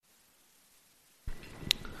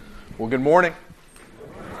Well, good morning.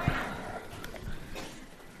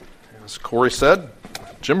 As Corey said,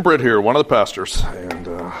 Jim Britt here, one of the pastors, and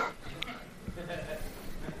got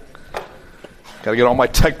to get all my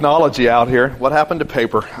technology out here. What happened to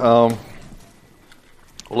paper? Well,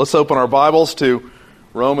 let's open our Bibles to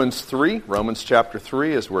Romans chapter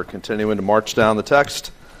 3, as we're continuing to march down the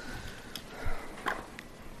text.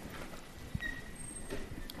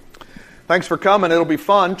 Thanks for coming. It'll be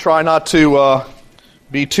fun. Try not to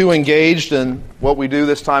be too engaged in what we do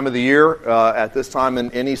this time of the year, at this time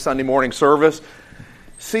in any Sunday morning service.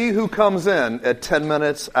 See who comes in at 10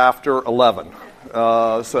 minutes after 11.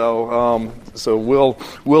 So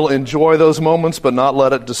we'll enjoy those moments, but not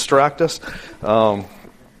let it distract us. No,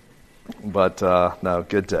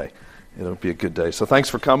 good day. It'll be a good day. So thanks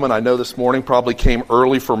for coming. I know this morning probably came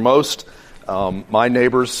early for most. My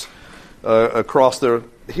neighbors across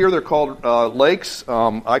here they're called lakes.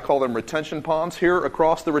 I call them retention ponds. Here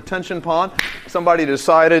across the retention pond, somebody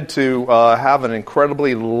decided to have an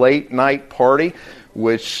incredibly late night party,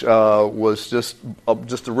 which was just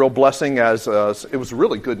a real blessing. As it was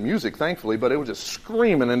really good music, thankfully, but it was just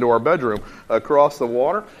screaming into our bedroom across the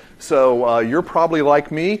water. So you're probably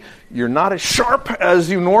like me. You're not as sharp as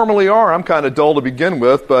you normally are. I'm kind of dull to begin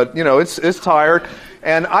with, but it's tired.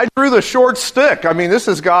 And I drew the short stick. I mean, this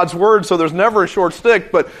is God's Word, so there's never a short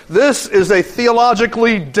stick, but this is a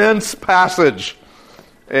theologically dense passage.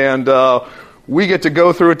 And we get to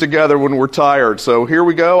go through it together when we're tired. So here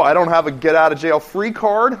we go. I don't have a get-out-of-jail-free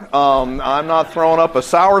card. I'm not throwing up a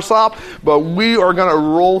soursop, but we are going to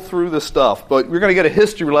roll through this stuff. But we're going to get a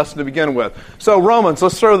history lesson to begin with. So Romans,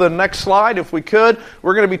 let's throw the next slide if we could.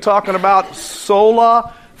 We're going to be talking about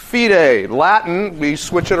sola fide. Latin, we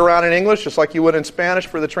switch it around in English, just like you would in Spanish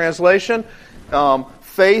for the translation.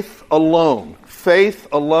 Faith alone. Faith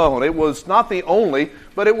alone. It was not the only,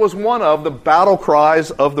 but it was one of the battle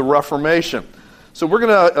cries of the Reformation. So we're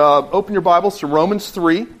going to open your Bibles to Romans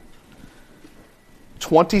 3,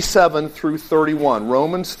 27 through 31.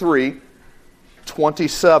 Romans 3,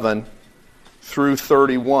 27 through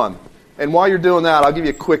 31. And while you're doing that, I'll give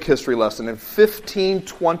you a quick history lesson. In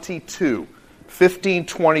 1522,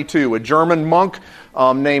 a German monk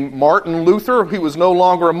named Martin Luther, he was no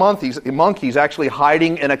longer a monk. He's actually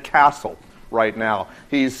hiding in a castle right now.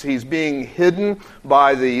 He's being hidden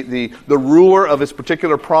by the ruler of his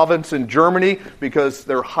particular province in Germany because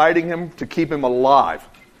they're hiding him to keep him alive.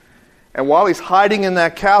 And while he's hiding in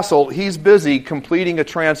that castle, he's busy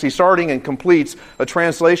he's starting and completes a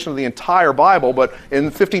translation of the entire Bible, but in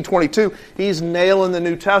 1522, he's nailing the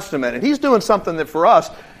New Testament. And he's doing something that for us,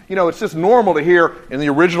 it's just normal to hear in the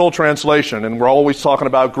original translation, and we're always talking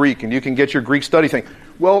about Greek, and you can get your Greek study thing.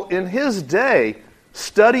 Well, in his day,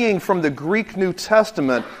 studying from the Greek New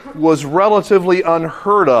Testament was relatively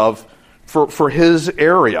unheard of for his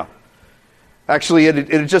area. Actually, it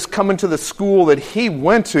had just come into the school that he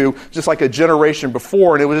went to just like a generation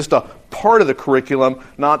before, and it was just a part of the curriculum,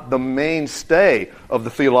 not the mainstay of the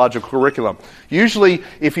theological curriculum. Usually,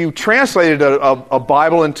 if you translated a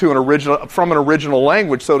Bible from an original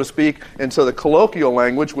language, so to speak, into the colloquial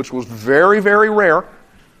language, which was very, very rare,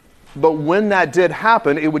 but when that did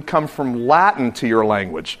happen, it would come from Latin to your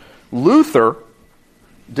language. Luther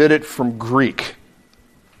did it from Greek.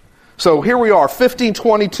 So here we are,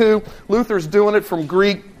 1522. Luther's doing it from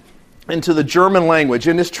Greek into the German language.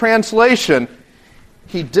 In his translation,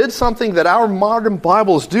 he did something that our modern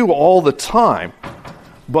Bibles do all the time.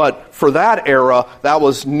 But for that era, that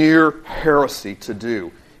was near heresy to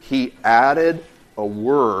do. He added a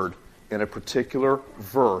word in a particular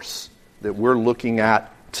verse that we're looking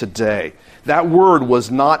at today. That word was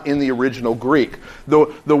not in the original Greek. The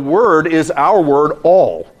word is our word,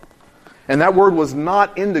 all. And that word was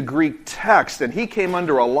not in the Greek text, and he came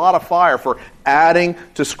under a lot of fire for adding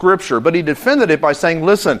to Scripture. But he defended it by saying,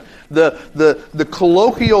 listen, the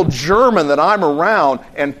colloquial German that I'm around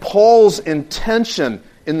and Paul's intention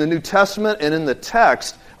in the New Testament and in the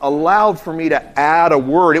text allowed for me to add a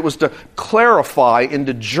word. It was to clarify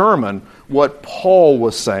into German what Paul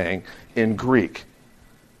was saying in Greek.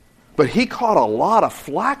 But he caught a lot of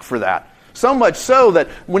flack for that. So much so that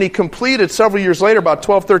when he completed several years later, about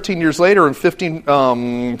 12, 13 years later in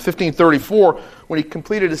 1534, when he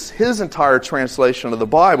completed his entire translation of the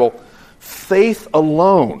Bible, faith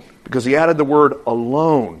alone, because he added the word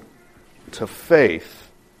alone to faith,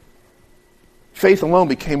 faith alone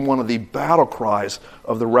became one of the battle cries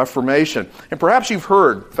of the Reformation. And perhaps you've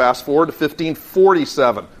heard, fast forward to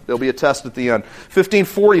 1547, there'll be a test at the end,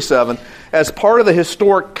 1547, as part of the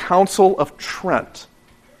historic Council of Trent.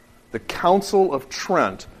 The Council of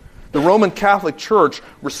Trent, the Roman Catholic Church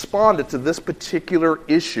responded to this particular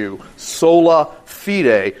issue, sola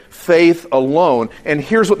fide, faith alone. And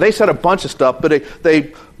here's what they said: a bunch of stuff, but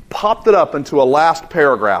they popped it up into a last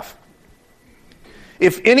paragraph.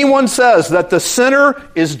 If anyone says that the sinner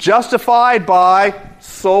is justified by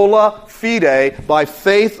sola fide, by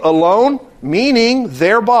faith alone, meaning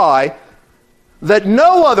thereby that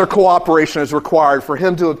no other cooperation is required for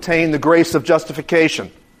him to obtain the grace of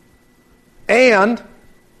justification, and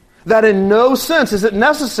that in no sense is it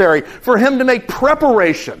necessary for him to make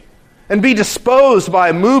preparation and be disposed by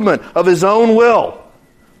a movement of his own will,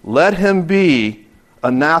 let him be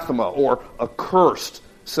anathema, or accursed,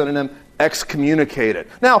 synonym excommunicated.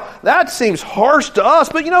 Now, that seems harsh to us,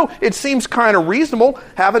 but it seems kind of reasonable.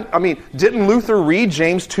 Didn't Luther read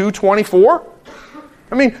James 2:24?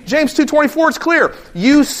 James 2:24 is clear.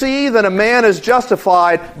 You see that a man is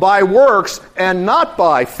justified by works and not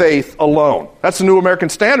by faith alone. That's the New American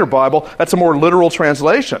Standard Bible. That's a more literal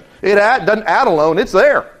translation. It doesn't add alone, it's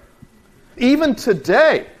there. Even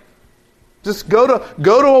today, just go to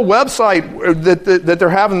a website that they're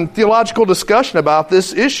having theological discussion about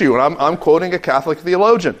this issue, and I'm quoting a Catholic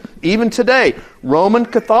theologian. Even today, Roman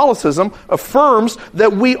Catholicism affirms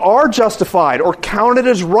that we are justified or counted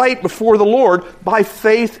as right before the Lord by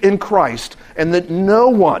faith in Christ, and that no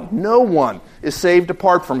one is saved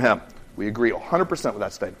apart from Him. We agree 100% with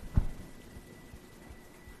that statement.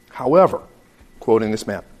 However, quoting this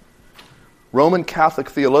man, Roman Catholic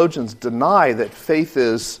theologians deny that faith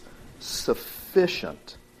is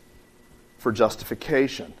sufficient for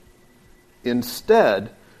justification. Instead,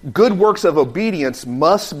 good works of obedience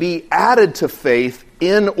must be added to faith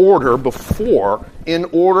in order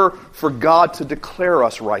for God to declare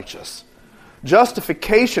us righteous.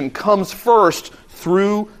 Justification comes first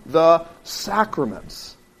through the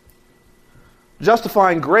sacraments.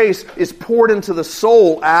 Justifying grace is poured into the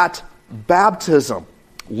soul at baptism,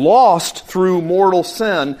 lost through mortal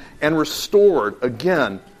sin, and restored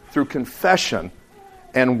again through confession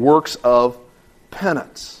and works of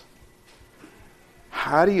penance.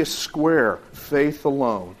 How do you square faith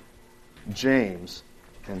alone, James,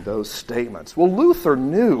 and those statements? Well, Luther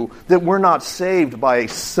knew that we're not saved by a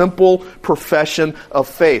simple profession of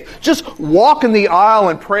faith. Just walking the aisle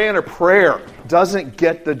and praying a prayer doesn't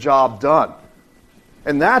get the job done.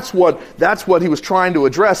 And that's what he was trying to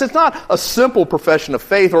address. It's not a simple profession of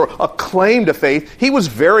faith or a claim to faith. He was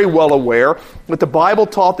very well aware that the Bible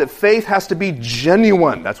taught that faith has to be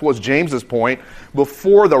genuine. That was James's point.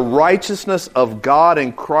 Before the righteousness of God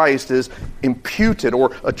in Christ is imputed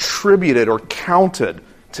or attributed or counted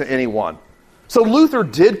to anyone. So Luther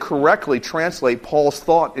did correctly translate Paul's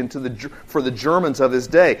thought for the Germans of his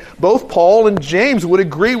day. Both Paul and James would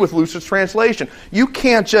agree with Luther's translation. You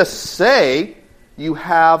can't just say you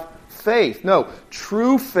have faith. No,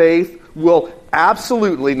 true faith will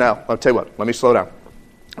absolutely... Now, I'll tell you what, let me slow down.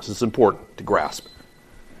 This is important to grasp.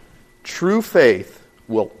 True faith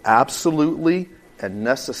will absolutely and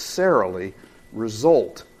necessarily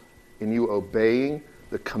result in you obeying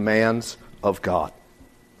the commands of God.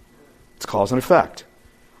 It's cause and effect.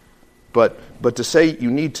 But to say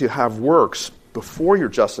you need to have works before you're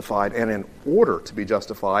justified and in order to be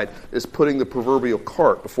justified is putting the proverbial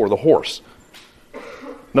cart before the horse.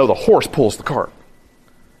 No, the horse pulls the cart.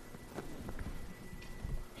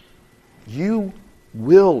 You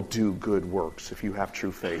will do good works if you have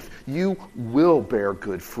true faith. You will bear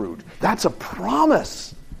good fruit. That's a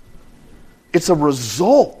promise. It's a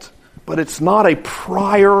result, but it's not a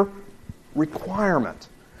prior requirement.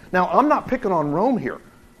 Now, I'm not picking on Rome here.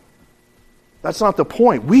 That's not the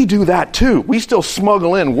point. We do that too. We still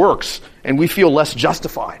smuggle in works, and we feel less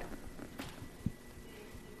justified.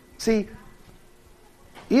 See,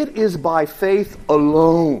 it is by faith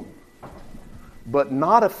alone, but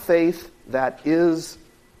not a faith that is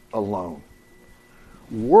alone.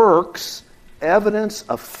 Works, evidence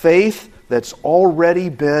of faith that's already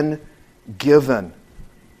been given.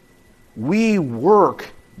 We work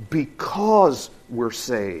because we're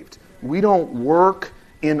saved. We don't work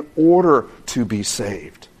in order to be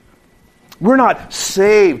saved. We're not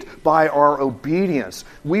saved by our obedience.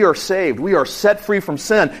 We are saved. We are set free from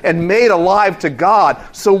sin and made alive to God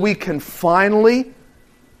so we can finally,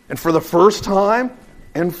 and for the first time,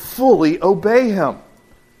 and fully obey Him.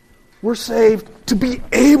 We're saved to be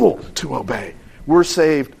able to obey. We're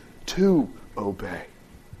saved to obey.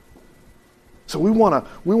 So we want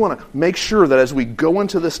to make sure that as we go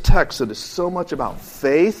into this text that is so much about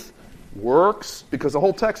faith, works, because the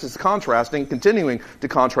whole text is continuing to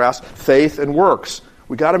contrast faith and works.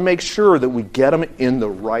 We got to make sure that we get them in the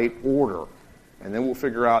right order. And then we'll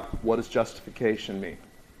figure out what does justification mean.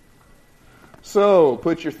 So,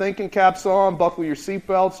 put your thinking caps on, buckle your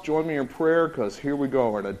seatbelts, join me in prayer, because here we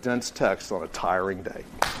go in a dense text on a tiring day.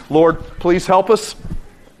 Lord, please help us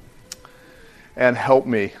and help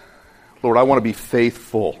me. Lord, I want to be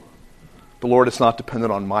faithful. But Lord, it's not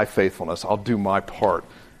dependent on my faithfulness. I'll do my part.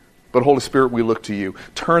 But Holy Spirit, we look to you.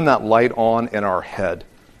 Turn that light on in our head.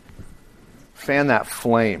 Fan that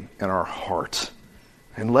flame in our heart.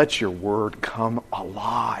 And let your word come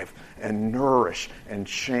alive and nourish and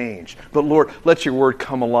change. But Lord, let your word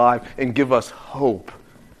come alive and give us hope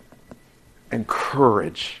and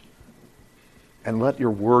courage. And let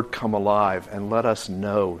your word come alive and let us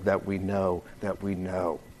know that we know that we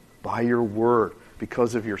know by your word,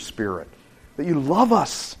 because of your Spirit, that you love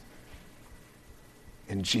us.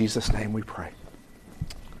 In Jesus' name we pray.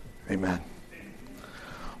 Amen.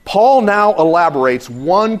 Paul now elaborates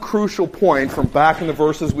one crucial point from back in the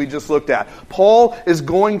verses we just looked at. Paul is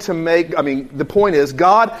going to the point is,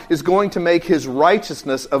 God is going to make his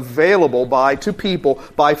righteousness available to people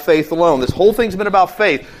by faith alone. This whole thing's been about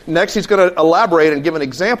faith. Next, he's going to elaborate and give an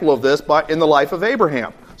example of this in the life of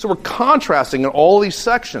Abraham. So we're contrasting in all these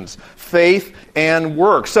sections, faith and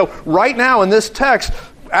works. So right now in this text,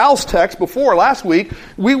 Al's text before last week,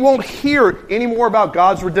 we won't hear any more about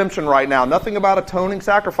God's redemption right now. Nothing about atoning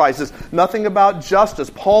sacrifices. Nothing about justice.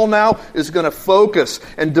 Paul now is going to focus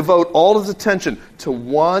and devote all his attention to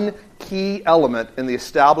one key element in the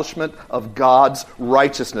establishment of God's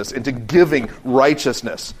righteousness, into giving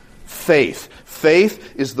righteousness. Faith.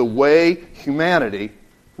 Faith is the way humanity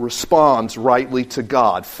responds rightly to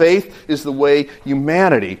God. Faith is the way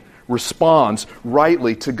humanity responds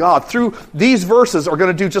rightly to God. Through these verses are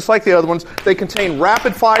going to do just like the other ones. They contain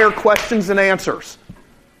rapid-fire questions and answers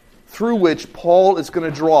through which Paul is going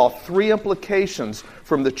to draw three implications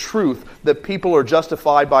from the truth that people are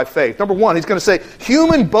justified by faith. Number one, he's going to say,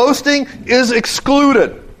 human boasting is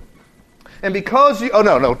excluded. And because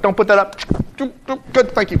don't put that up.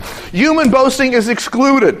 Good, thank you. Human boasting is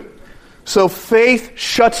excluded. So faith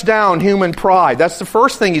shuts down human pride. That's the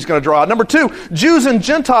first thing he's going to draw out. Number two, Jews and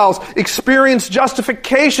Gentiles experience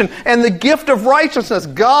justification and the gift of righteousness.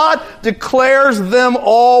 God declares them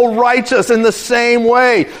all righteous in the same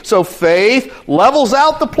way. So faith levels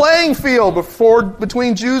out the playing field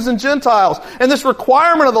between Jews and Gentiles. And this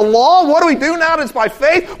requirement of the law, what do we do now that it's by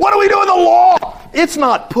faith? What do we do with the law? It's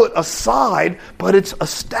not put aside, but it's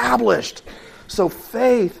established. So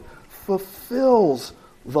faith fulfills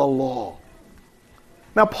the law.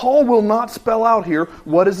 Now, Paul will not spell out here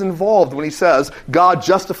what is involved when he says God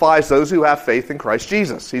justifies those who have faith in Christ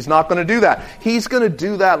Jesus. He's not going to do that. He's going to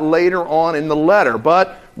do that later on in the letter,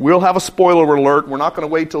 but we'll have a spoiler alert. We're not going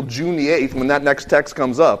to wait till June the 8th when that next text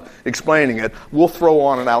comes up explaining it. We'll throw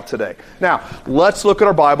on and out today. Now, let's look at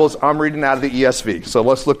our Bibles. I'm reading out of the ESV, so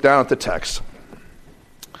let's look down at the text.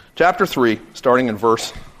 Chapter 3, starting in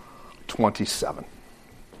verse 27.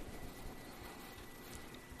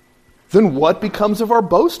 Then what becomes of our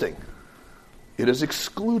boasting? It is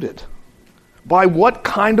excluded. By what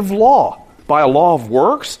kind of law? By a law of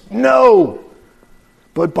works? No,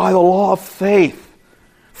 but by the law of faith.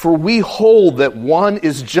 For we hold that one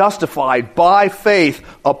is justified by faith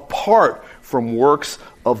apart from works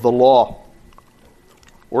of the law.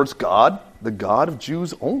 Or is God the God of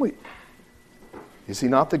Jews only? Is he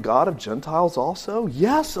not the God of Gentiles also?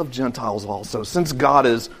 Yes, of Gentiles also, since God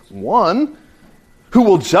is one, who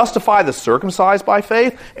will justify the circumcised by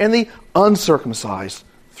faith and the uncircumcised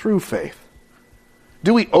through faith.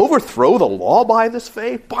 Do we overthrow the law by this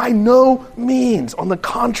faith? By no means. On the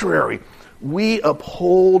contrary, we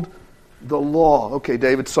uphold the law. Okay,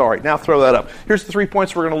 David, sorry. Now throw that up. Here's the 3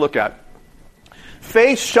 points we're going to look at.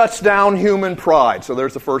 Faith shuts down human pride. So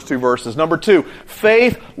there's the first two verses. Number two,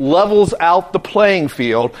 faith levels out the playing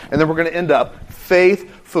field. And then we're going to end up, faith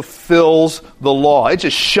fulfills the law. It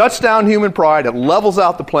just shuts down human pride, it levels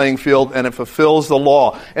out the playing field, and it fulfills the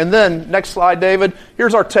law. And then, next slide, David,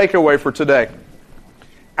 here's our takeaway for today.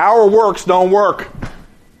 Our works don't work.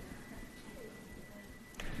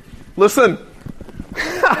 Listen,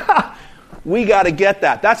 we got to get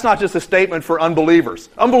that. That's not just a statement for unbelievers.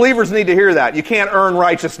 Unbelievers need to hear that. You can't earn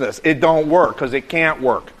righteousness. It don't work, because it can't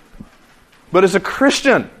work. But as a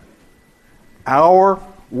Christian, our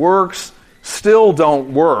works still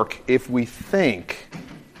don't work if we think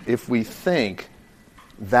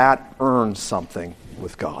that earns something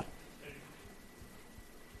with God.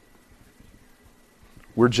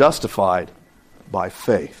 We're justified by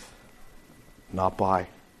faith, not by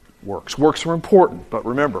works. Works are important, but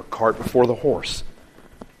remember, cart before the horse.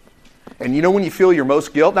 And you know when you feel your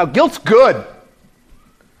most guilt? Now, guilt's good,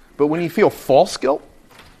 but when you feel false guilt,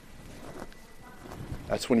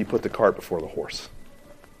 that's when you put the cart before the horse.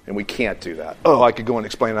 And we can't do that. Oh, I could go and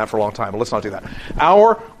explain that for a long time, but let's not do that.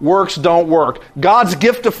 Our works don't work. God's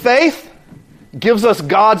gift of faith gives us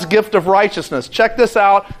God's gift of righteousness. Check this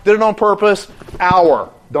out. Did it on purpose. Our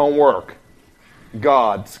don't work.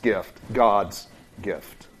 God's gift. God's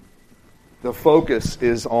gift. The focus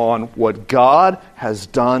is on what God has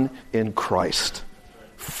done in Christ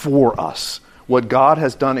for us. What God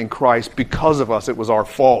has done in Christ because of us. It was our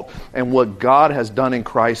fault. And what God has done in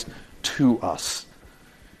Christ to us.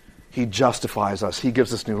 He justifies us. He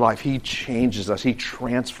gives us new life. He changes us. He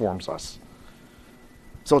transforms us.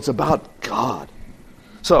 So it's about God.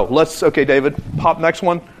 So okay, David, pop next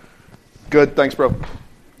one. Good, thanks, bro.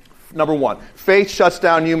 Number 1, faith shuts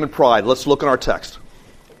down human pride. Let's look in our text.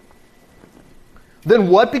 Then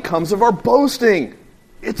what becomes of our boasting?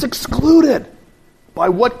 It's excluded. By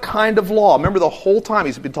what kind of law? Remember the whole time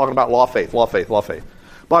he's been talking about law, faith, law, faith, law, faith.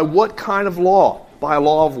 By what kind of law? By a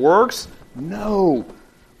law of works? No,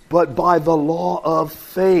 but by the law of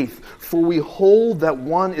faith. For we hold that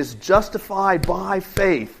one is justified by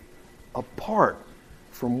faith apart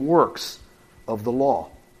from works of the law.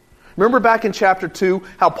 Remember back in chapter 2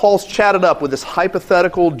 how Paul's chatted up with this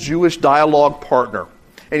hypothetical Jewish dialogue partner.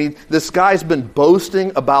 And this guy's been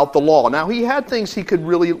boasting about the law. Now, he had things he could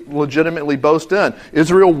really legitimately boast in.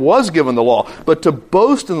 Israel was given the law. But to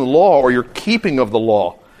boast in the law or your keeping of the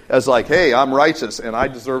law as like, hey, I'm righteous and I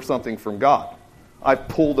deserve something from God. I've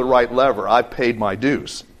pulled the right lever. I've paid my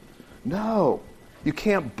dues. No, you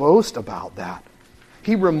can't boast about that.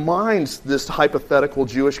 He reminds this hypothetical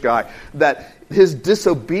Jewish guy that his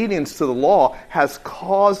disobedience to the law has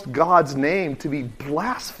caused God's name to be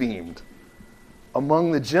blasphemed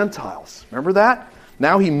among the Gentiles. Remember that?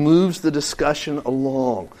 Now he moves the discussion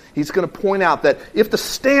along. He's going to point out that if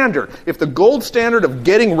the gold standard of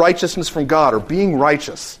getting righteousness from God or being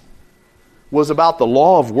righteous was about the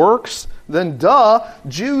law of works, then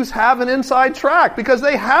Jews have an inside track because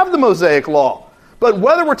they have the Mosaic law. But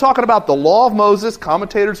whether we're talking about the law of Moses,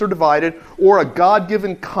 commentators are divided, or a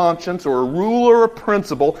God-given conscience, or a rule or a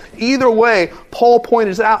principle, either way, Paul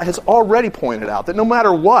has already pointed out that no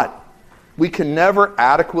matter what, we can never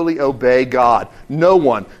adequately obey God. No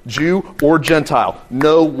one, Jew or Gentile,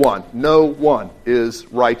 no one is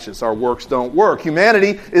righteous. Our works don't work.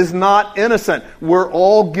 Humanity is not innocent. We're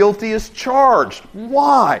all guilty as charged.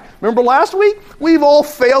 Why? Remember last week? We've all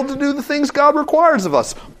failed to do the things God requires of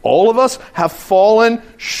us. All of us have fallen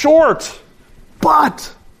short.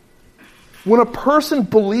 But when a person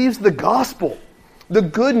believes the gospel, the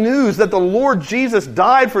good news that the Lord Jesus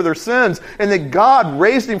died for their sins and that God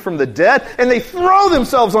raised him from the dead, and they throw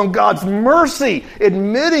themselves on God's mercy,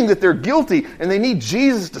 admitting that they're guilty and they need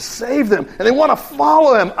Jesus to save them and they want to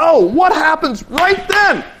follow him. Oh, what happens right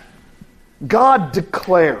then? God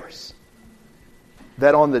declares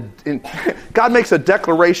that God makes a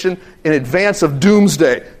declaration in advance of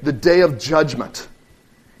doomsday, the day of judgment.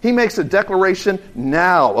 He makes a declaration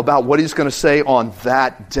now about what he's going to say on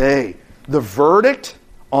that day. The verdict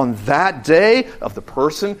on that day of the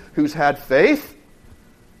person who's had faith,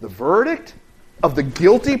 the verdict of the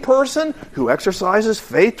guilty person who exercises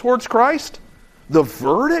faith towards Christ, the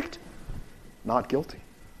verdict, not guilty.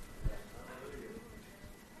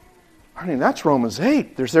 I mean, that's Romans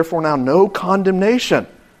 8. There's therefore now no condemnation.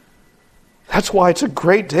 That's why it's a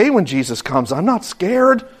great day when Jesus comes. I'm not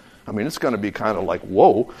scared. I mean, it's going to be kind of like,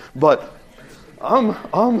 whoa, but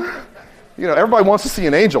everybody wants to see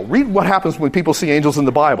an angel. Read what happens when people see angels in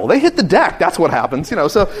the Bible. They hit the deck. That's what happens.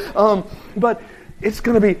 But it's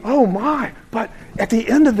going to be, oh my. But at the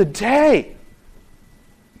end of the day,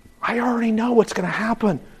 I already know what's going to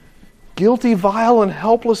happen. Guilty, vile, and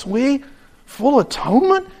helpless we? Full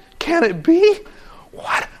atonement? Can it be?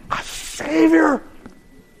 What a Savior.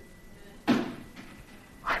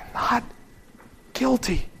 I'm not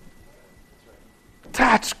guilty.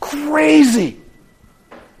 That's crazy.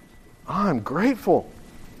 I'm grateful.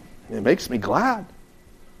 It makes me glad.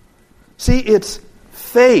 See, it's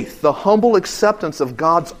faith, the humble acceptance of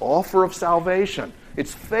God's offer of salvation.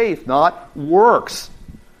 It's faith, not works.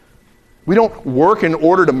 We don't work in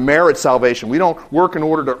order to merit salvation. We don't work in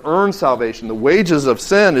order to earn salvation. The wages of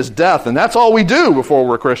sin is death, and that's all we do before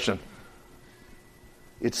we're a Christian.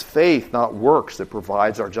 It's faith, not works, that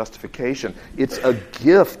provides our justification. It's a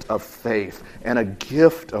gift of faith and a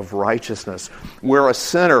gift of righteousness, where a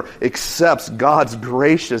sinner accepts God's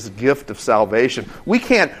gracious gift of salvation. We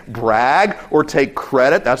can't brag or take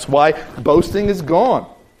credit. That's why boasting is gone.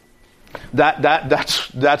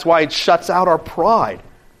 That's why it shuts out our pride.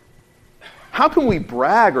 How can we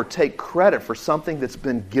brag or take credit for something that's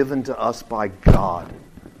been given to us by God?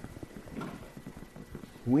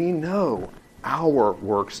 We know our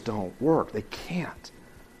works don't work. They can't.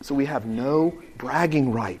 So we have no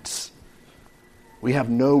bragging rights. We have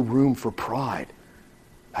no room for pride.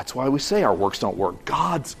 That's why we say our works don't work.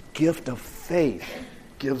 God's gift of faith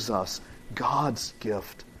gives us God's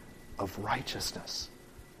gift of righteousness.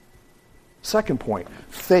 Second point,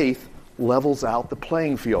 faith levels out the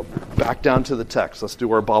playing field. Back down to the text. Let's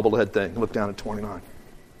do our bobblehead thing. Look down at 29.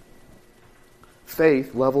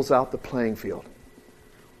 Faith levels out the playing field.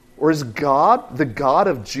 Or is God the God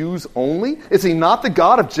of Jews only? Is he not the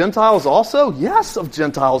God of Gentiles also? Yes, of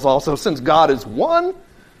Gentiles also, since God is one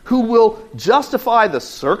who will justify the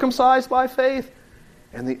circumcised by faith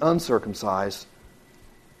and the uncircumcised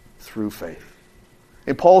through faith.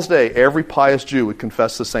 In Paul's day, every pious Jew would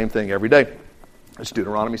confess the same thing every day. It's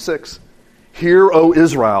Deuteronomy 6. Hear, O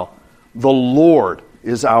Israel, the Lord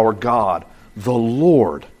is our God. The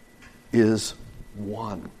Lord is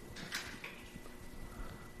one.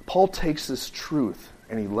 Paul takes this truth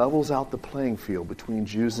and he levels out the playing field between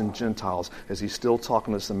Jews and Gentiles as he's still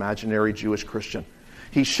talking to this imaginary Jewish Christian.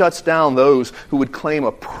 He shuts down those who would claim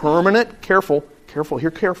a permanent, careful,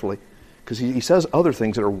 hear carefully, because he says other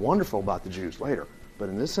things that are wonderful about the Jews later. But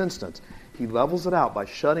in this instance, he levels it out by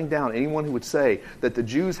shutting down anyone who would say that the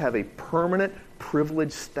Jews have a permanent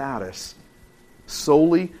privileged status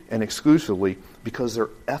solely and exclusively because they're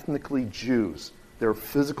ethnically Jews. They're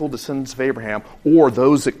physical descendants of Abraham, or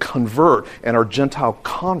those that convert and are Gentile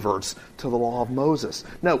converts to the law of Moses.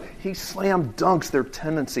 No, he slam dunks their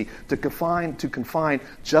tendency to confine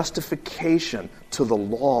justification to the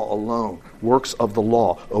law alone. Works of the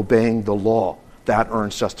law, obeying the law. That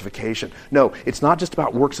earns justification. No, it's not just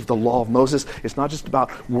about works of the law of Moses. It's not just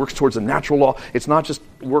about works towards the natural law. It's not just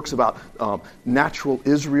works about natural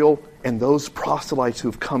Israel and those proselytes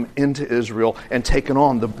who've come into Israel and taken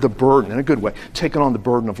on the burden, in a good way, taken on the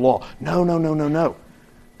burden of law. No.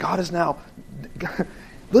 God is now...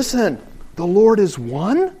 Listen, the Lord is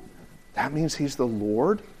one. That means he's the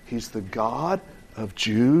Lord. He's the God of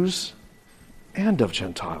Jews and of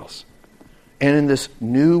Gentiles. And in this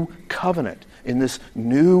new covenant, in this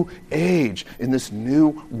new age, in this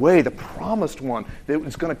new way, the promised one that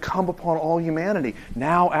is going to come upon all humanity.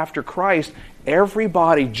 Now, after Christ,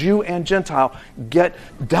 everybody, Jew and Gentile, get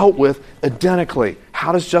dealt with identically.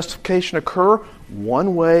 How does justification occur?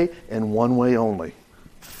 One way and one way only.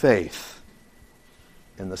 Faith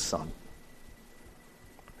in the Son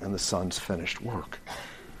and the Son's finished work.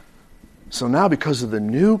 So now, because of the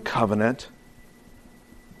new covenant,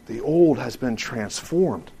 the old has been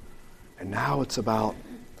transformed. And now it's about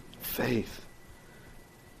faith.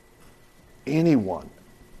 Anyone,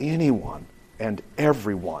 and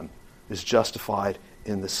everyone is justified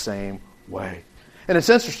in the same way. And it's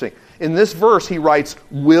interesting. In this verse, he writes,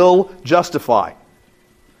 will justify.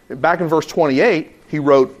 Back in verse 28, he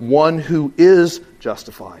wrote, one who is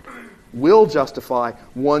justified. Will justify,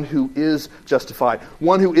 one who is justified.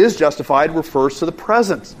 One who is justified refers to the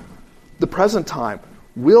present time.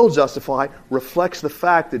 Will justify reflects the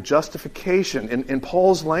fact that justification, in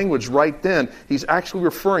Paul's language right then, he's actually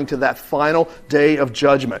referring to that final day of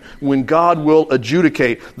judgment when God will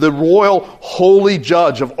adjudicate. The royal, holy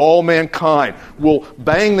judge of all mankind will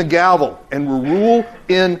bang the gavel and will rule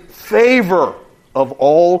in favor of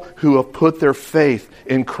all who have put their faith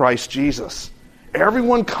in Christ Jesus.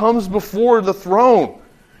 Everyone comes before the throne,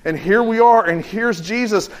 and here we are, and here's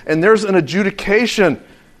Jesus, and there's an adjudication.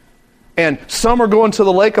 And some are going to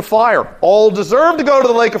the lake of fire. All deserve to go to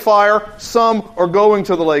the lake of fire. Some are going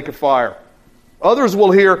to the lake of fire. Others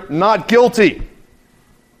will hear, not guilty.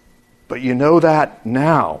 But you know that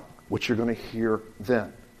now, what you're going to hear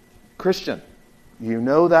then. Christian, you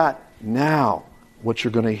know that now, what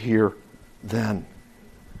you're going to hear then.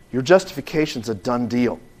 Your justification's a done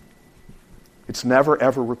deal. It's never,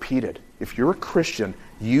 ever repeated. If you're a Christian,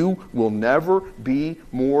 you will never be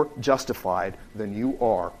more justified than you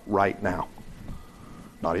are right now.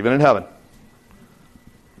 Not even in heaven.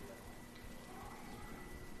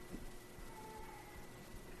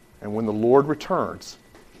 And when the Lord returns,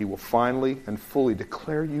 he will finally and fully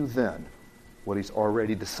declare you then what he's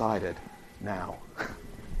already decided now.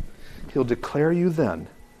 He'll declare you then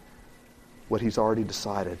what he's already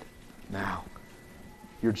decided now.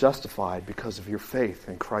 You're justified because of your faith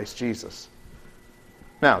in Christ Jesus.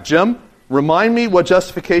 Now, Jim, remind me what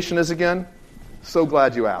justification is again. So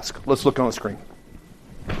glad you asked. Let's look on the screen.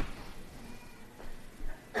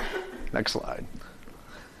 Next slide.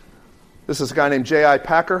 This is a guy named J.I.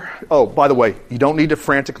 Packer. Oh, by the way, you don't need to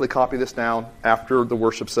frantically copy this down. After the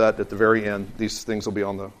worship set at the very end, these things will be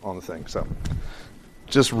on the thing. So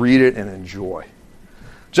just read it and enjoy.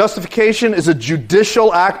 Justification is a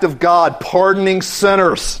judicial act of God pardoning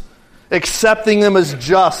sinners, accepting them as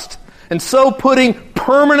just, and so putting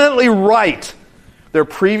permanently right their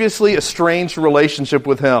previously estranged relationship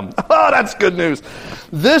with Him. Oh, that's good news.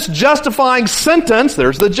 This justifying sentence,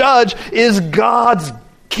 there's the judge, is God's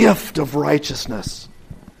gift of righteousness.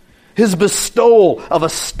 His bestowal of a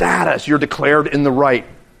status, you're declared in the right.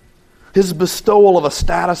 His bestowal of a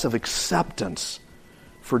status of acceptance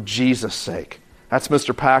for Jesus' sake. That's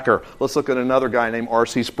Mr. Packer. Let's look at another guy named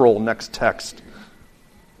R.C. Sproul, next text.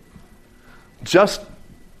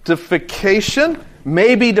 Justification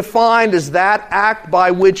may be defined as that act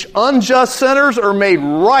by which unjust sinners are made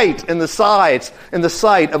right in the sight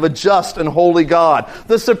of a just and holy God.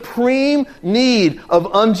 The supreme need of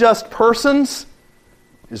unjust persons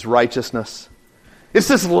is righteousness. It's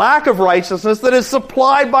this lack of righteousness that is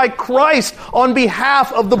supplied by Christ on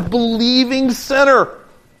behalf of the believing sinner.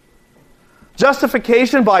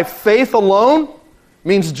 Justification by faith alone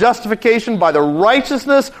means justification by the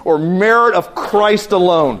righteousness or merit of Christ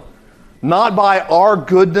alone, not by our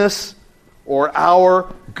goodness or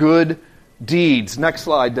our good deeds. Next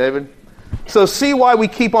slide, David. So see why we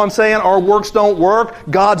keep on saying our works don't work?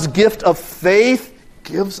 God's gift of faith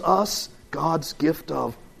gives us God's gift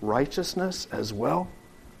of righteousness as well.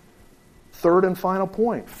 Third and final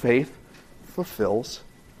point, faith fulfills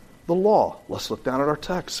the law. Let's look down at our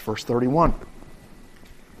text, verse 31.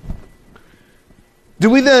 Do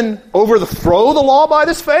we then overthrow the law by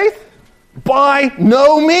this faith? By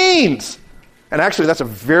no means. And actually, that's a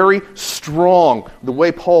very strong, the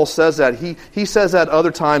way Paul says that. He says that other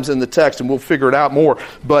times in the text, and we'll figure it out more.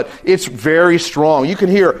 But it's very strong. You can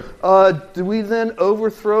hear, do we then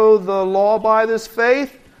overthrow the law by this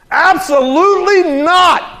faith? Absolutely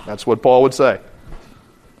not! That's what Paul would say.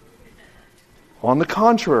 On the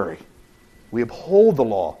contrary, we uphold the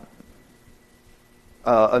law.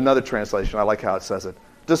 Another translation, I like how it says it.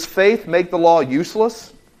 Does faith make the law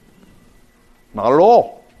useless? Not at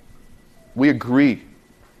all. We agree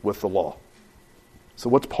with the law. So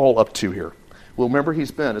what's Paul up to here? Well, remember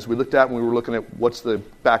as we looked at when we were looking at what's the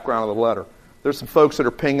background of the letter, there's some folks that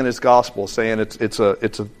are pinging his gospel, saying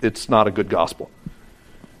it's not a good gospel.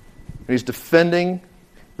 And he's defending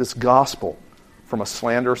this gospel from a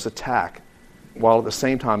slanderous attack, while at the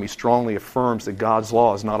same time he strongly affirms that God's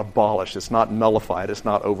law is not abolished, it's not nullified, it's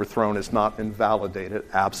not overthrown, it's not invalidated.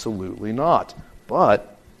 Absolutely not.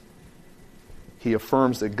 But he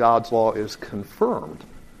affirms that God's law is confirmed,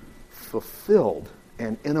 fulfilled,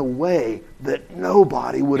 and in a way that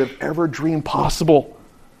nobody would have ever dreamed possible.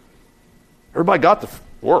 Everybody got the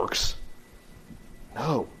works.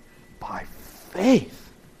 No, by faith.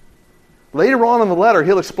 Later on in the letter,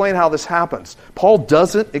 he'll explain how this happens. Paul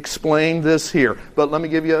doesn't explain this here, but let me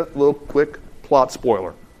give you a little quick plot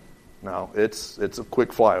spoiler. No, it's a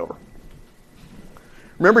quick flyover.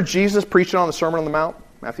 Remember Jesus preaching on the Sermon on the Mount,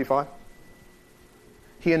 Matthew 5?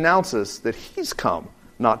 He announces that he's come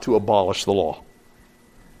not to abolish the law,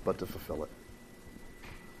 but to fulfill it.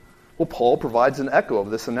 Well, Paul provides an echo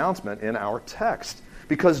of this announcement in our text.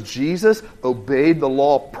 Because Jesus obeyed the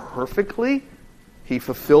law perfectly, he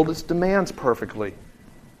fulfilled its demands perfectly.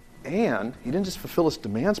 And he didn't just fulfill its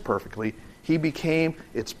demands perfectly, he became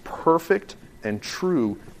its perfect and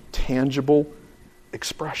true, tangible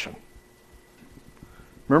expression.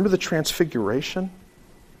 Remember the transfiguration?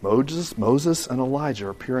 Moses and Elijah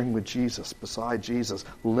appearing with Jesus, beside Jesus,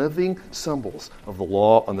 living symbols of the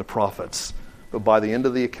law and the prophets. But by the end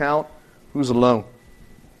of the account, who's alone?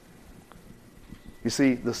 You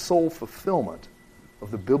see, the sole fulfillment of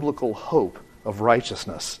the biblical hope of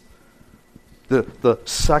righteousness, the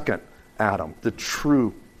second Adam, the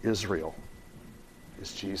true Israel,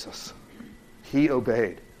 is Jesus. He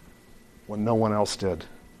obeyed when no one else did.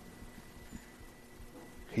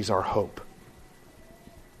 He's our hope.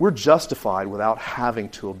 We're justified without having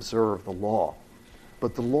to observe the law.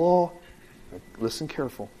 But the law, listen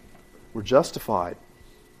careful, we're justified,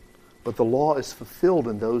 but the law is fulfilled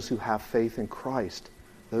in those who have faith in Christ,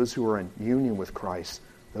 those who are in union with Christ,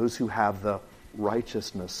 those who have the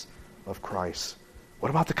righteousness of Christ. What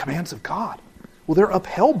about the commands of God? Well, they're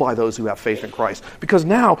upheld by those who have faith in Christ. Because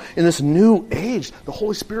now, in this new age, the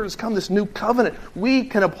Holy Spirit has come, this new covenant. We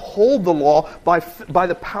can uphold the law by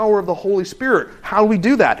the power of the Holy Spirit. How do we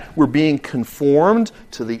do that? We're being conformed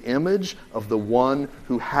to the image of the one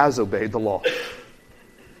who has obeyed the law.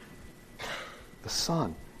 The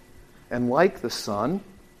Son. And like the Son,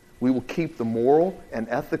 we will keep the moral and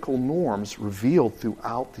ethical norms revealed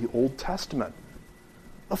throughout the Old Testament.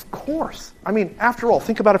 Of course. I mean, after all,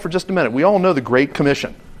 think about it for just a minute. We all know the Great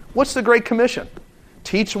Commission. What's the Great Commission?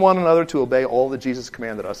 Teach one another to obey all that Jesus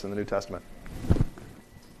commanded us in the New Testament.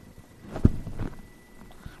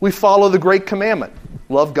 We follow the Great Commandment.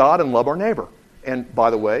 Love God and love our neighbor. And by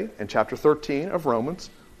the way, in chapter 13 of Romans,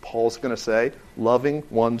 Paul's going to say, loving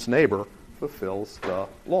one's neighbor fulfills the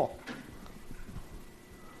law.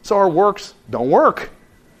 So our works don't work.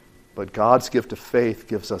 But God's gift of faith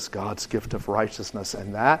gives us God's gift of righteousness,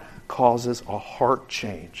 and that causes a heart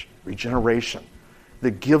change, regeneration,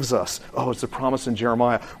 that gives us, it's the promise in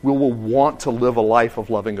Jeremiah, we will want to live a life of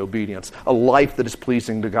loving obedience, a life that is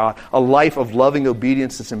pleasing to God, a life of loving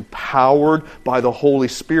obedience that's empowered by the Holy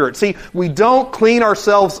Spirit. See, we don't clean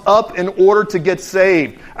ourselves up in order to get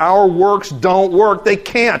saved. Our works don't work. They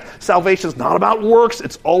can't. Salvation is not about works.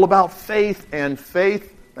 It's all about faith, and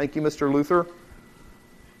faith, thank you, Mr. Luther,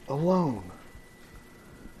 alone.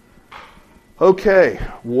 Okay,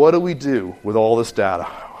 what do we do with all this data?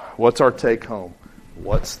 What's our take home?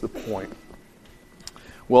 What's the point?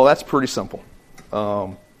 Well, that's pretty simple.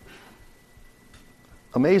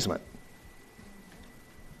 Amazement.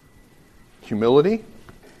 Humility.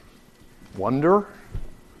 Wonder.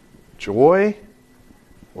 Joy.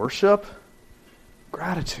 Worship.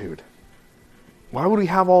 Gratitude. Why would we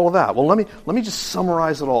have all of that? Well, let me just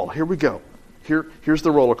summarize it all. Here we go. Here's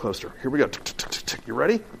the roller coaster. Here we go. You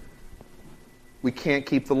ready? We can't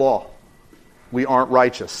keep the law. We aren't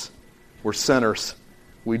righteous. We're sinners.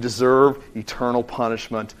 We deserve eternal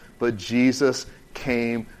punishment, but Jesus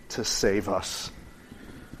came to save us.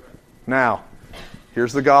 Now,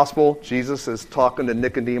 here's the gospel. Jesus is talking to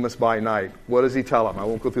Nicodemus by night. What does he tell him? I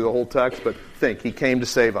won't go through the whole text, but think, he came to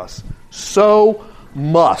save us. So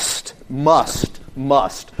must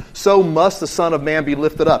the Son of Man be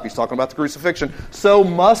lifted up. He's talking about the crucifixion. So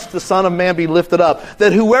must the Son of Man be lifted up,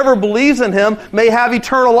 that whoever believes in him may have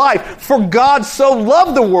eternal life. For God so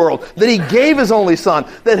loved the world that he gave his only Son,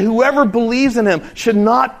 that whoever believes in him should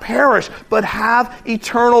not perish, but have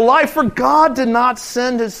eternal life. For God did not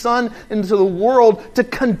send his Son into the world to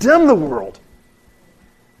condemn the world,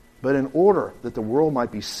 but in order that the world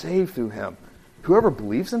might be saved through him. Whoever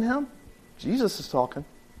believes in him, Jesus is talking,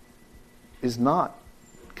 is not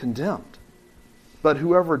condemned. But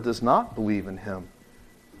whoever does not believe in him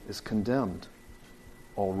is condemned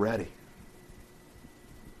already.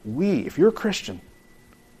 If you're a Christian,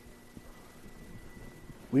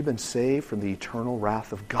 we've been saved from the eternal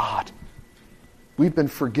wrath of God. We've been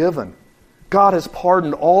forgiven. God has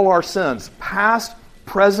pardoned all our sins, past,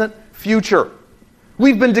 present, future.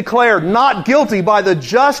 We've been declared not guilty by the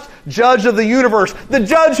just judge of the universe, the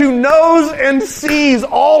judge who knows and sees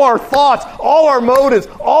all our thoughts, all our motives,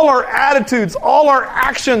 all our attitudes, all our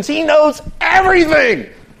actions. He knows everything.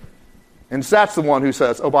 And that's the one who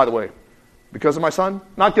says, oh, by the way, because of my Son,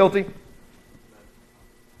 not guilty.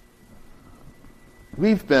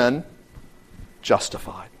 We've been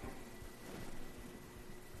justified.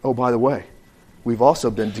 Oh, by the way, we've also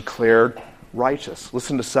been declared righteous.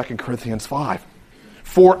 Listen to 2 Corinthians 5.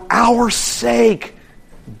 For our sake,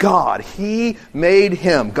 God made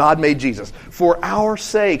Jesus. For our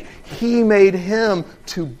sake, he made him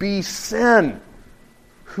to be sin,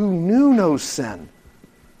 who knew no sin,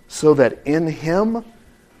 so that in him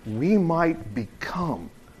we might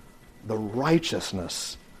become the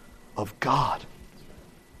righteousness of God.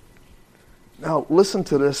 Now, listen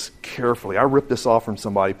to this carefully. I ripped this off from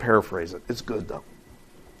somebody, paraphrase it. It's good, though.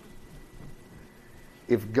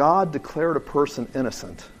 If God declared a person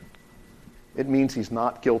innocent, it means he's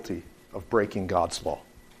not guilty of breaking God's law.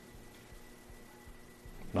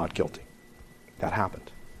 Not guilty. That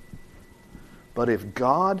happened. But if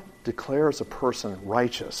God declares a person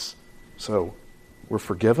righteous, so we're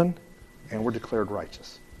forgiven and we're declared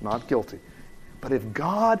righteous, not guilty. But if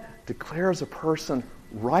God declares a person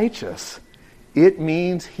righteous, it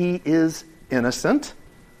means he is innocent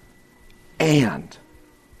and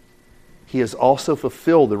he has also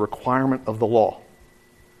fulfilled the requirement of the law.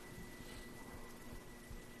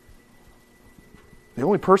 The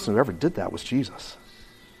only person who ever did that was Jesus.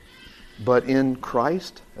 But in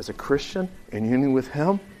Christ, as a Christian, in union with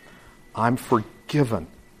him, I'm forgiven.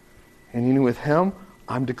 In union with him,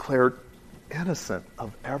 I'm declared innocent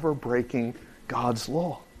of ever breaking God's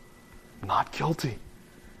law. Not guilty.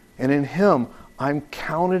 And in him, I'm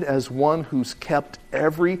counted as one who's kept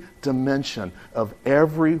every dimension of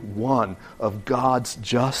every one of God's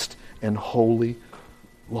just and holy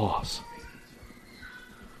laws.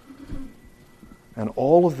 And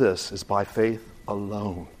all of this is by faith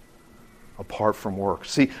alone, apart from works.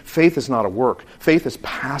 See, faith is not a work. Faith is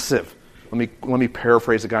passive. Let me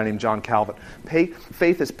paraphrase a guy named John Calvin.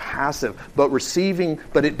 Faith is passive, but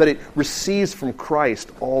it receives from Christ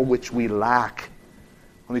all which we lack.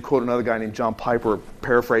 Let me quote another guy named John Piper,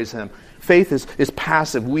 paraphrase him. Faith is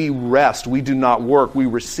passive. We rest. We do not work. We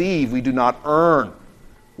receive. We do not earn.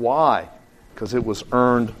 Why? Because it was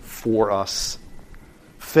earned for us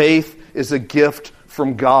Faith is a gift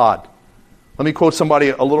from God. Let me quote somebody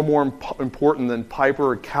a little more important than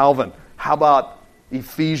Piper or Calvin. How about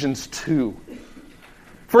Ephesians 2?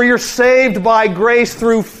 For you're saved by grace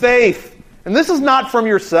through faith. And this is not from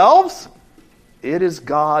yourselves. It is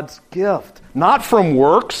God's gift. Not from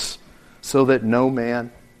works, so that no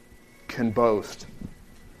man can boast.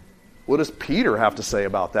 What does Peter have to say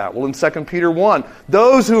about that? Well, in 2 Peter 1,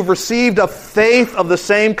 those who have received a faith of the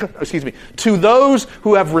same, to those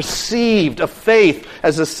who have received a faith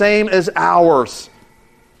as the same as ours,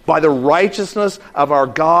 by the righteousness of our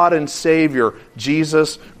God and Savior,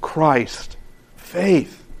 Jesus Christ.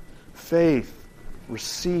 Faith,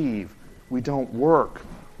 receive. We don't work.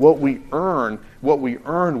 What we earned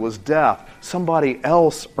was death. Somebody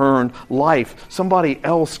else earned life. Somebody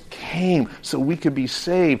else came so we could be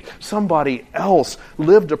saved. Somebody else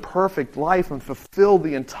lived a perfect life and fulfilled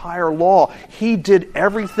the entire law. He did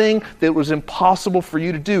everything that was impossible for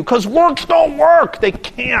you to do. Because works don't work. They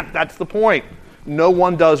can't. That's the point. No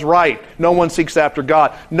one does right. No one seeks after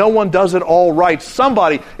God. No one does it all right.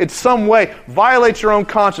 Somebody, in some way, violates your own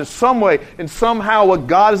conscience. Some way, and somehow what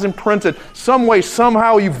God has imprinted. Some way,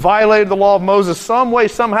 somehow you violated the law of Moses. Some way,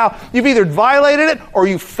 somehow you've either violated it or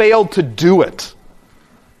you failed to do it.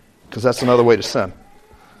 Because that's another way to sin.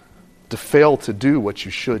 To fail to do what you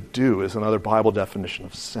should do is another Bible definition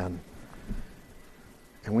of sin.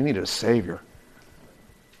 And we need a Savior.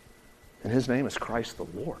 And His name is Christ the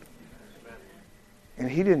Lord. And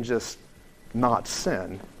He didn't just not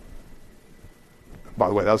sin. By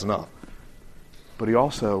the way, that was enough. But He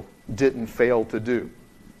also didn't fail to do.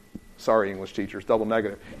 Sorry, English teachers, double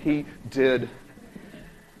negative. He did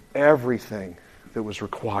everything that was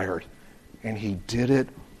required. And He did it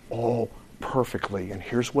all perfectly. And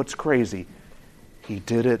here's what's crazy. He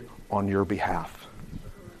did it on your behalf.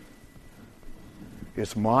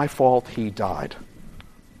 It's my fault He died.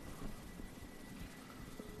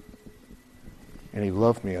 And He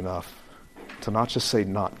loved me enough to not just say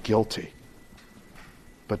not guilty,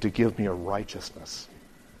 but to give me a righteousness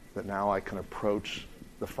that now I can approach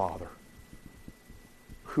the Father.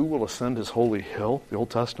 Who will ascend His holy hill, the Old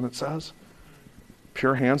Testament says?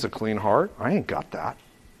 Pure hands, a clean heart. I ain't got that.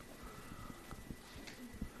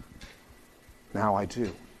 Now I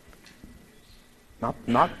do. Not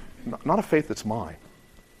a faith that's mine.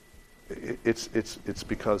 It's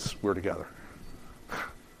because we're together.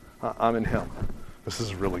 I'm in Him. This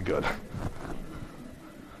is really good.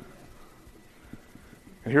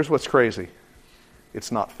 And here's what's crazy.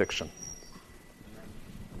 It's not fiction.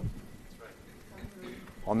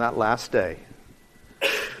 On that last day,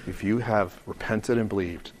 if you have repented and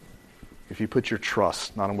believed, if you put your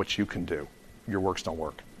trust not in what you can do, your works don't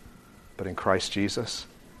work, but in Christ Jesus,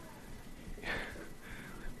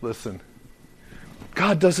 listen,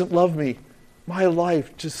 God doesn't love me. My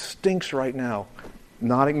life just stinks right now.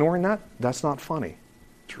 Not ignoring that, that's not funny.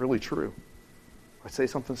 It's really true. I'd say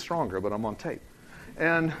something stronger, but I'm on tape.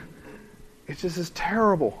 And it just is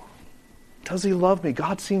terrible. Does He love me?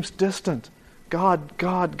 God seems distant. God.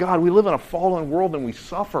 We live in a fallen world and we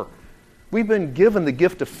suffer. We've been given the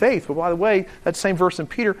gift of faith. But by the way, that same verse in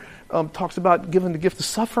Peter talks about giving the gift of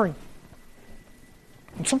suffering.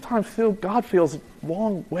 And sometimes God feels a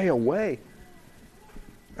long way away.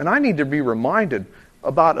 And I need to be reminded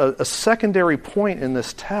about a secondary point in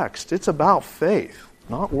this text. It's about faith,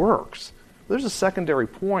 not works. There's a secondary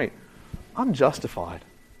point. I'm justified.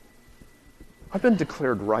 I've been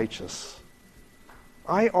declared righteous.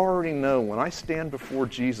 I already know when I stand before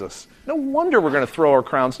Jesus, no wonder we're going to throw our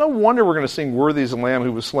crowns. No wonder we're going to sing Worthy is the Lamb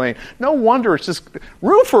who was slain. No wonder it's just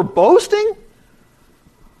room for boasting.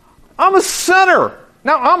 I'm a sinner.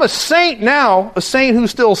 Now, I'm a saint now, a saint who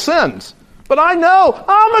still sins. But I know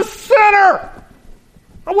I'm a sinner.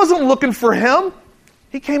 I wasn't looking for Him.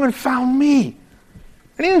 He came and found me.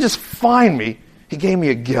 And He didn't just find me. He gave me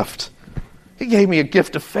a gift. He gave me a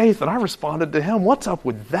gift of faith, and I responded to Him. What's up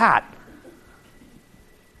with that?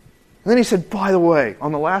 And then He said, by the way,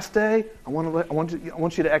 on the last day, I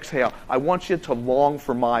want you to exhale. I want you to long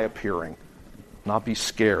for my appearing, not be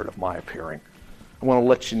scared of my appearing. I want to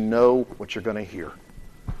let you know what you're going to hear.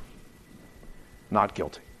 Not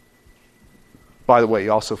guilty. By the way,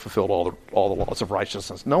 you also fulfilled all the laws of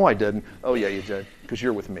righteousness. No, I didn't. Oh, yeah, you did, because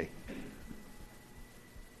you're with me.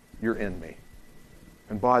 You're in me.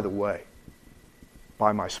 And by the way,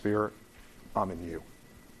 by my Spirit, I'm in you.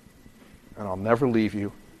 And I'll never leave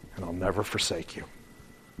you, and I'll never forsake you.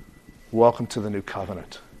 Welcome to the new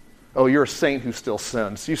covenant. Oh, you're a saint who still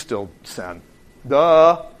sins. You still sin.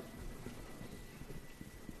 Duh.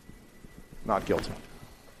 Not guilty.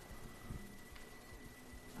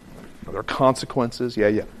 Are there consequences?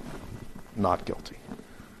 Yeah. Not guilty.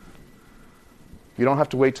 You don't have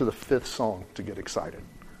to wait till the 5th song to get excited.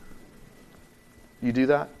 You do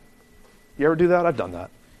that? You ever do that? I've done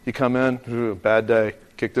that. You come in, ooh, bad day,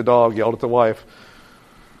 kicked the dog, yelled at the wife.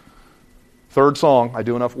 3rd song, I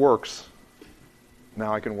do enough works.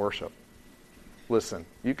 Now I can worship. Listen,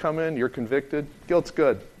 you come in, you're convicted, guilt's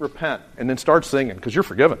good, repent, and then start singing because you're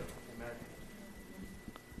forgiven. Amen.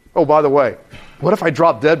 Oh, by the way, what if I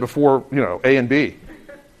drop dead before, A and B?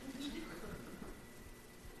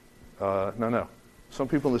 No. Some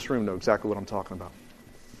people in this room know exactly what I'm talking about.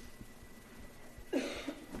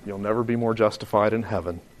 You'll never be more justified in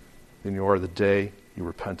heaven than you are the day you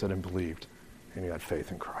repented and believed and you had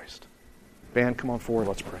faith in Christ. Band, come on forward,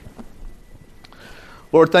 let's pray.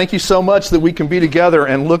 Lord, thank you so much that we can be together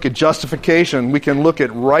and look at justification. We can look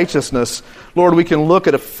at righteousness. Lord, we can look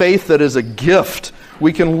at a faith that is a gift.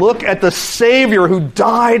 We can look at the Savior who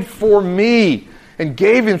died for me and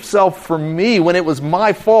gave himself for me when it was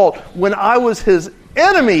my fault. When I was his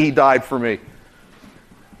enemy, he died for me.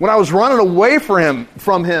 When I was running away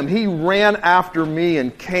from him, he ran after me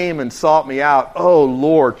and came and sought me out. Oh,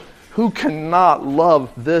 Lord, who cannot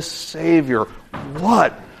love this Savior?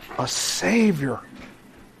 What a Savior.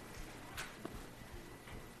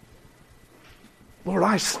 Lord,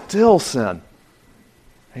 I still sin.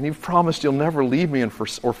 And you've promised you'll never leave me or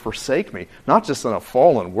forsake me. Not just in a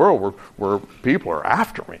fallen world where people are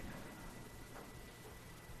after me.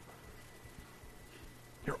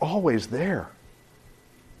 You're always there.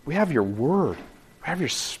 We have your word. We have your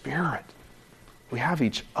Spirit. We have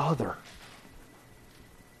each other.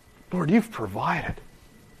 Lord, you've provided.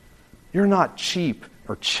 You're not cheap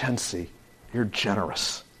or chintzy. You're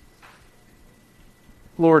generous.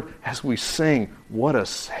 Lord, as we sing, what a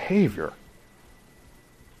Savior,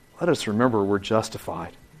 let us remember we're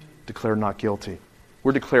justified, declared not guilty.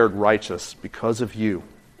 We're declared righteous because of you.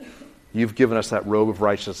 You've given us that robe of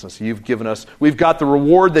righteousness. We've got the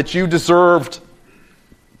reward that you deserved.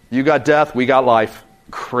 You got death, we got life.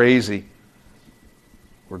 Crazy.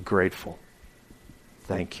 We're grateful.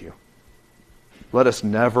 Thank you. Let us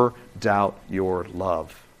never doubt your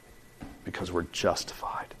love because we're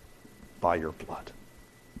justified by your blood.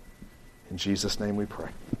 In Jesus' name we pray.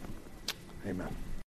 Amen.